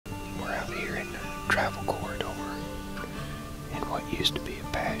travel corridor in what used to be a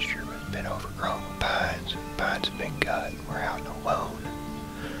pasture but has been overgrown with pines. Pines have been cut and we're out alone.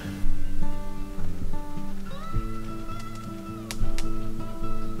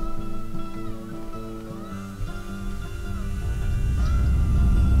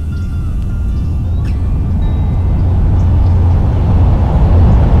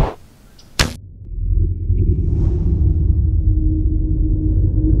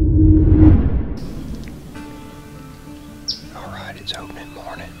 It's opening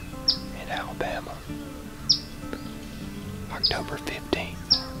morning in Alabama, October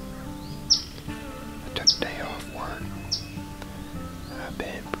 15th. I took a day off work. I've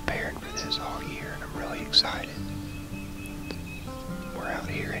been preparing for this all year and I'm really excited. We're out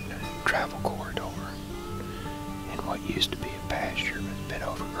here in the travel corridor in what used to be a pasture but has been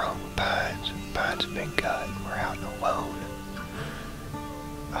overgrown with pines. Pines have been cut and we're out alone.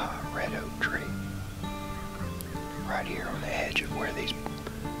 Red oak tree. Right here on the edge of where these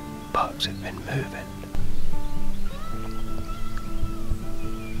bucks have been moving.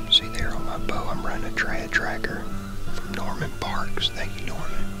 See there on my bow, I'm running a trad tracker from Norman Parks. Thank you,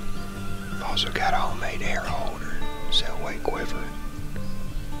 Norman. I've also got a homemade air holder, cell-weight quiver.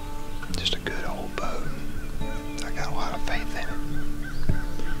 Just a good old bow. I got a lot of faith in it.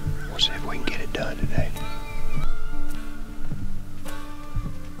 We'll see if we can get it done today.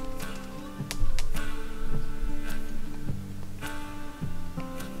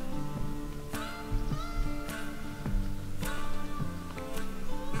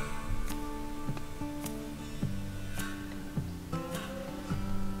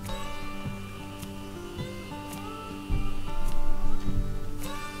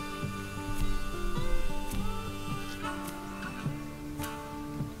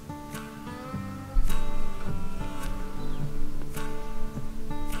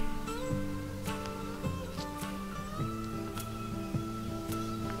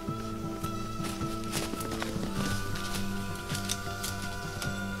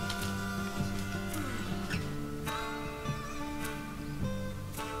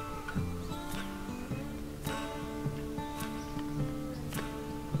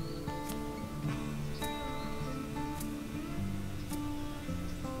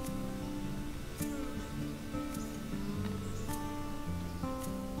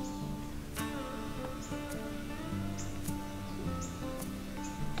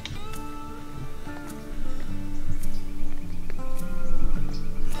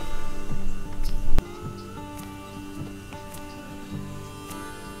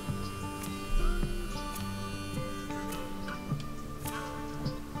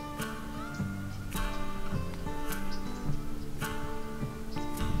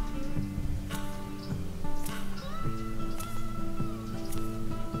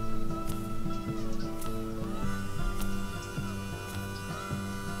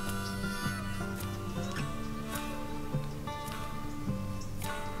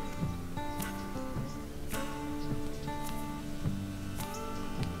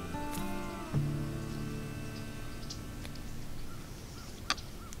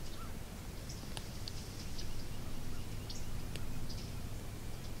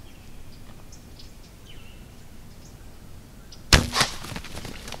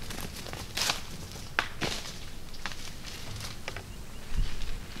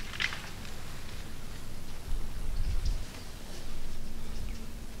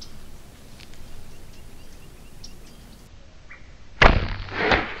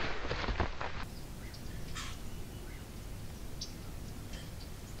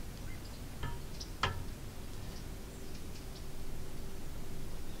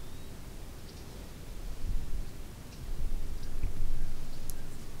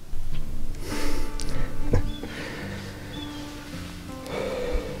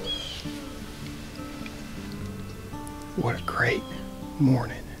 What a great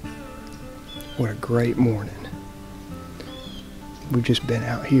morning. What a great morning. We've just been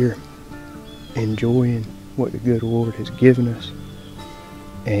out here enjoying what the good Lord has given us,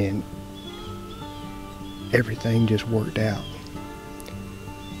 and everything just worked out.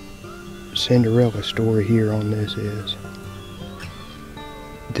 Cinderella story here on this is,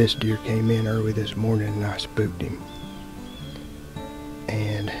 this deer came in early this morning and I spooked him.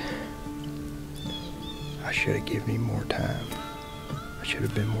 And I should have given him more time. I should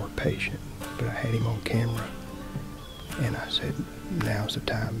have been more patient, but I had him on camera and I said, now's the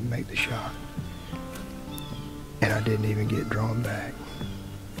time to make the shot. And I didn't even get drawn back.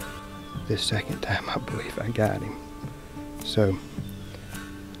 This second time I believe I got him. So,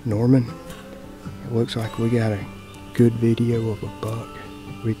 Norman, it looks like we got a good video of a buck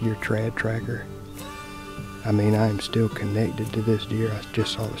with your trad tracker I mean, I am still connected to this deer. I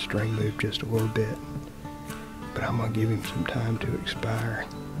just saw the string move just a little bit, but I'm gonna give him some time to expire.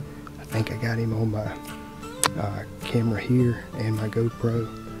 I think I got him on my camera here and my GoPro,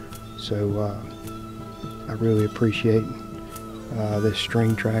 so I really appreciate this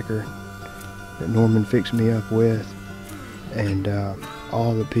string tracker that Norman fixed me up with, and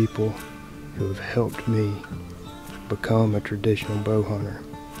all the people who have helped me become a traditional bow hunter.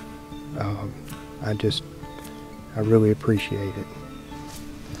 I really appreciate it.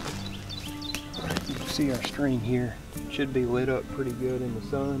 You can see our string here. It should be lit up pretty good in the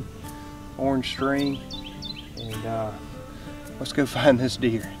sun. Orange string. And let's go find this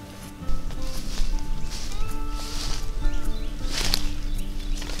deer.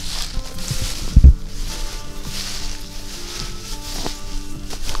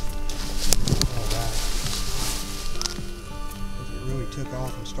 Alright. It really took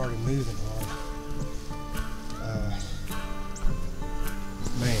off and started moving hard.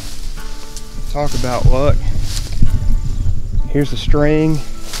 Man, talk about luck. Here's the string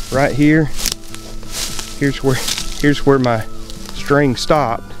right here. Here's where my string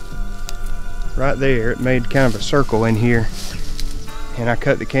stopped. Right there, it made kind of a circle in here, and I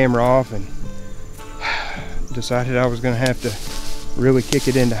cut the camera off and decided I was going to have to really kick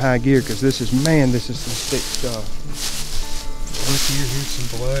it into high gear, because this is some thick stuff. Look here, here's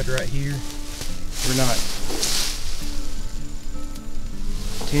some blood right here. We're not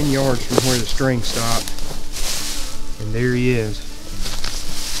 10 yards from where the string stopped, and there he is.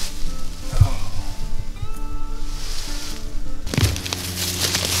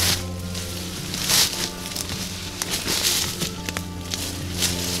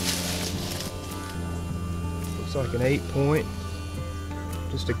 Looks like an 8-point,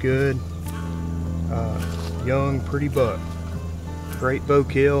 just a good young pretty buck. Great bow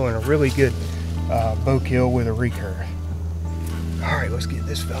kill, and a really good bow kill with a recurve. All right, let's get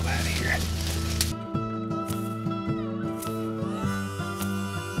this fella out of here.